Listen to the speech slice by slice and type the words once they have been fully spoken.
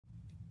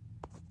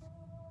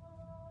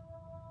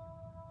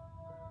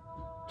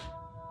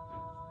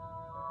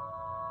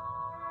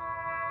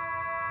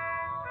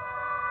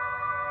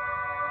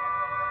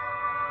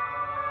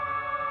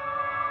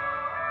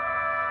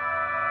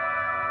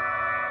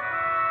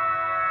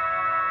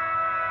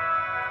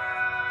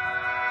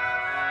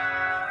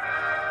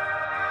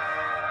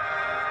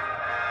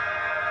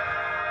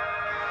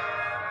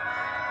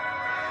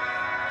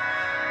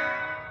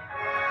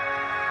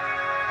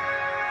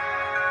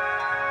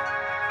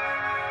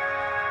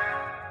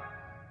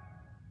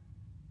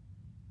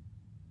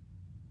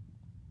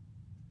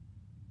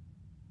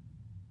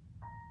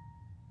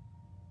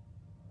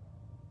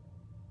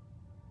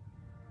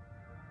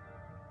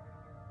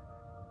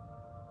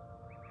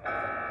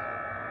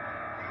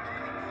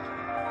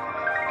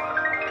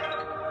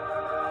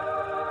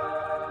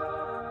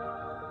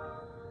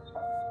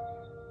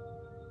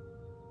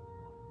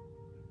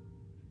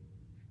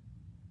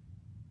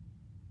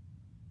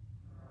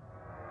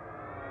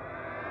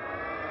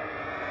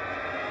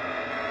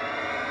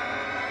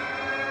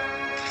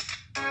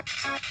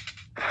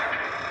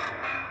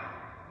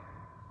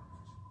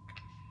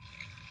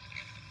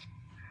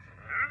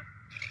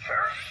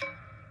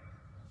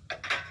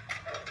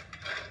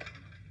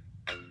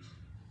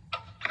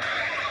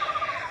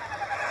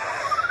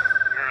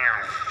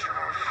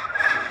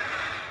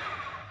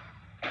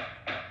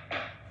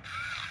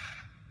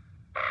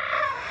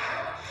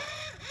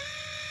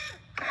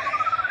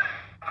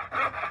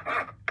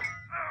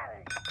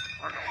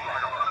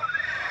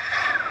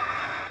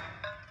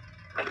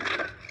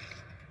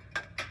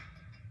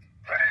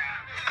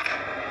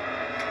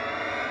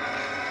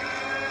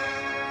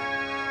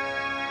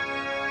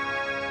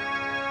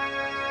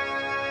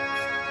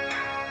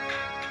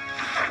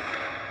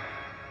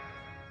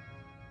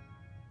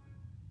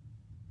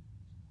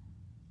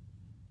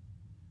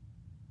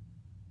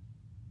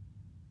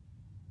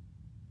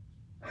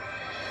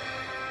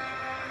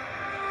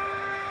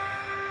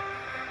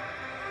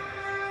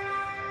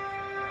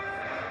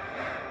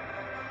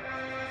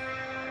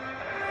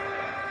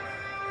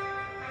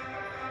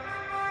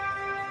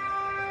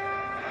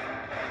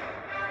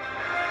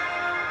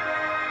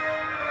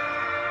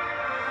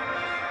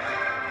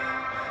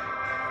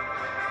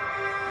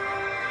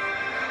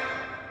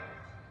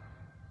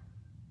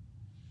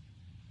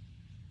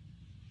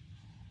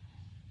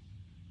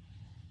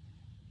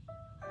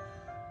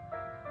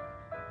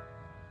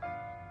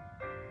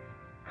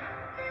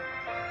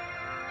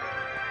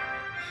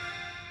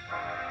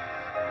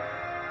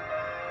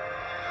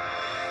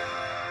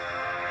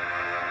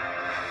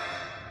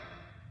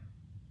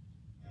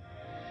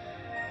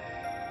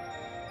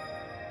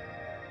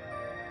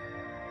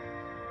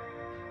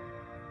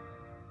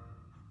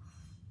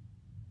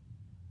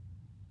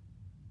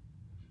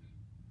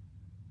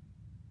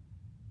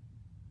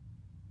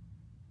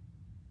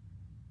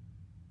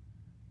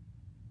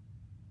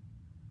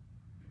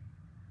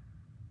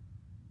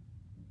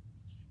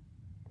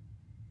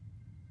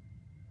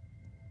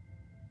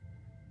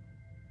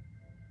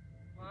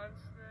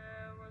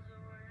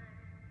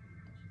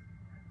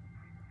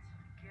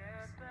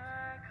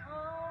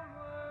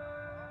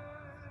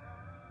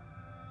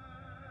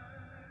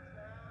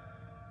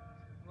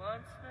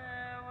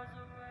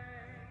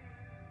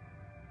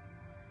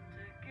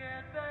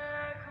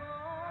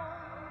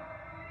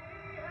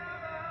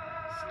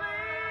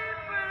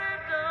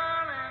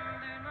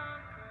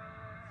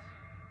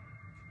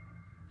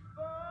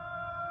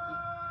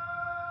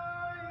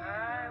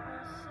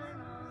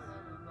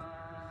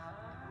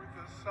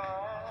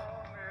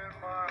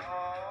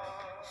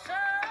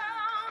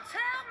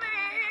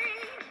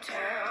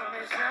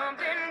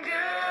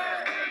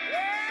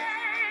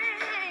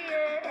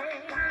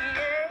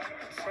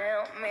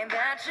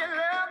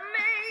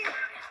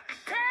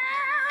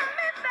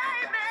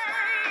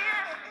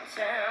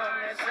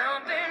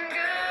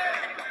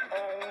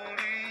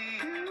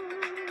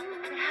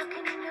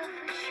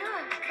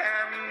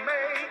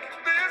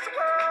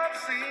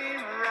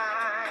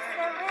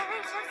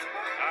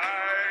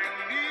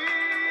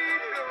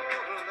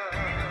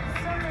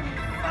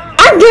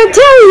I can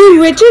tell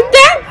you, Richard,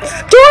 that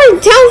story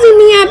tells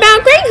me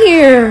about Great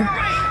here.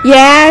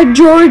 Yeah,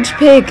 George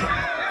Pig.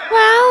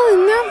 Well,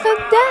 enough of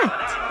that.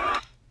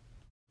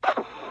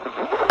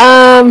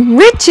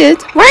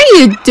 Richard, what are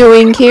you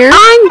doing here?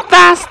 I'm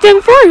fast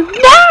and forth.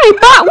 I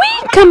thought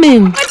we'd come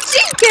in. But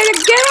she's gonna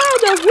get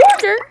out of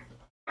order.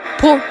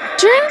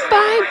 Portrait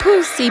by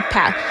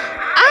Pussypat.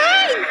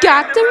 I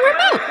got the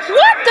remote.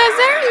 What does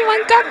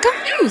everyone got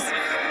confused?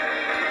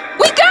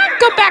 We gotta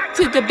go back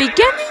to the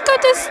beginning of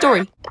the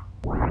story.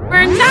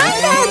 We're not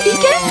at the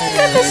beginning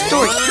of the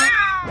story.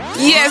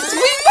 Yes,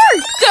 we were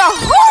the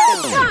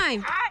whole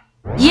time.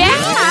 Yeah,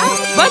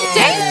 but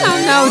they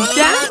don't know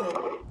that.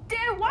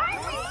 Then why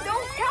we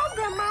don't tell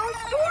them our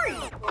story?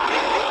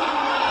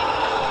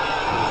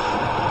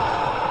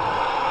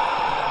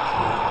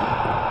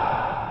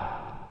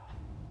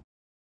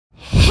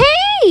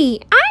 Hey,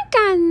 I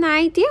got an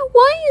idea.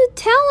 Why you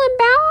tell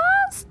about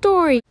our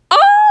story?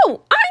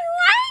 Oh, I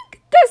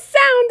like the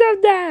sound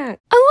of that.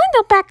 A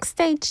little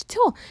backstage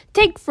tour.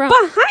 Take from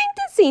behind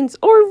the scenes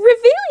or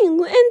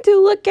revealing and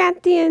to look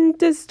at the end of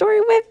the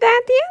story with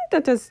at the end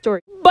of the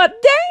story.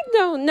 But they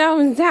don't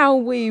know how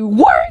we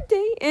were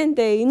they and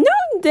they know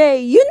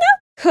they,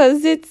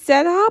 cause it's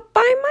set up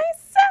by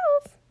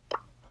myself.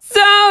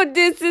 So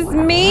this is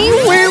me.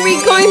 Where are we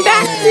going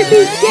back to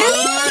begin?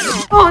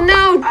 Oh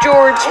no,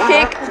 George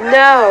Pig,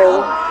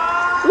 no.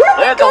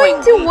 We're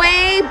going to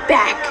way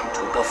back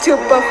to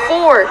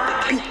before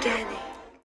began.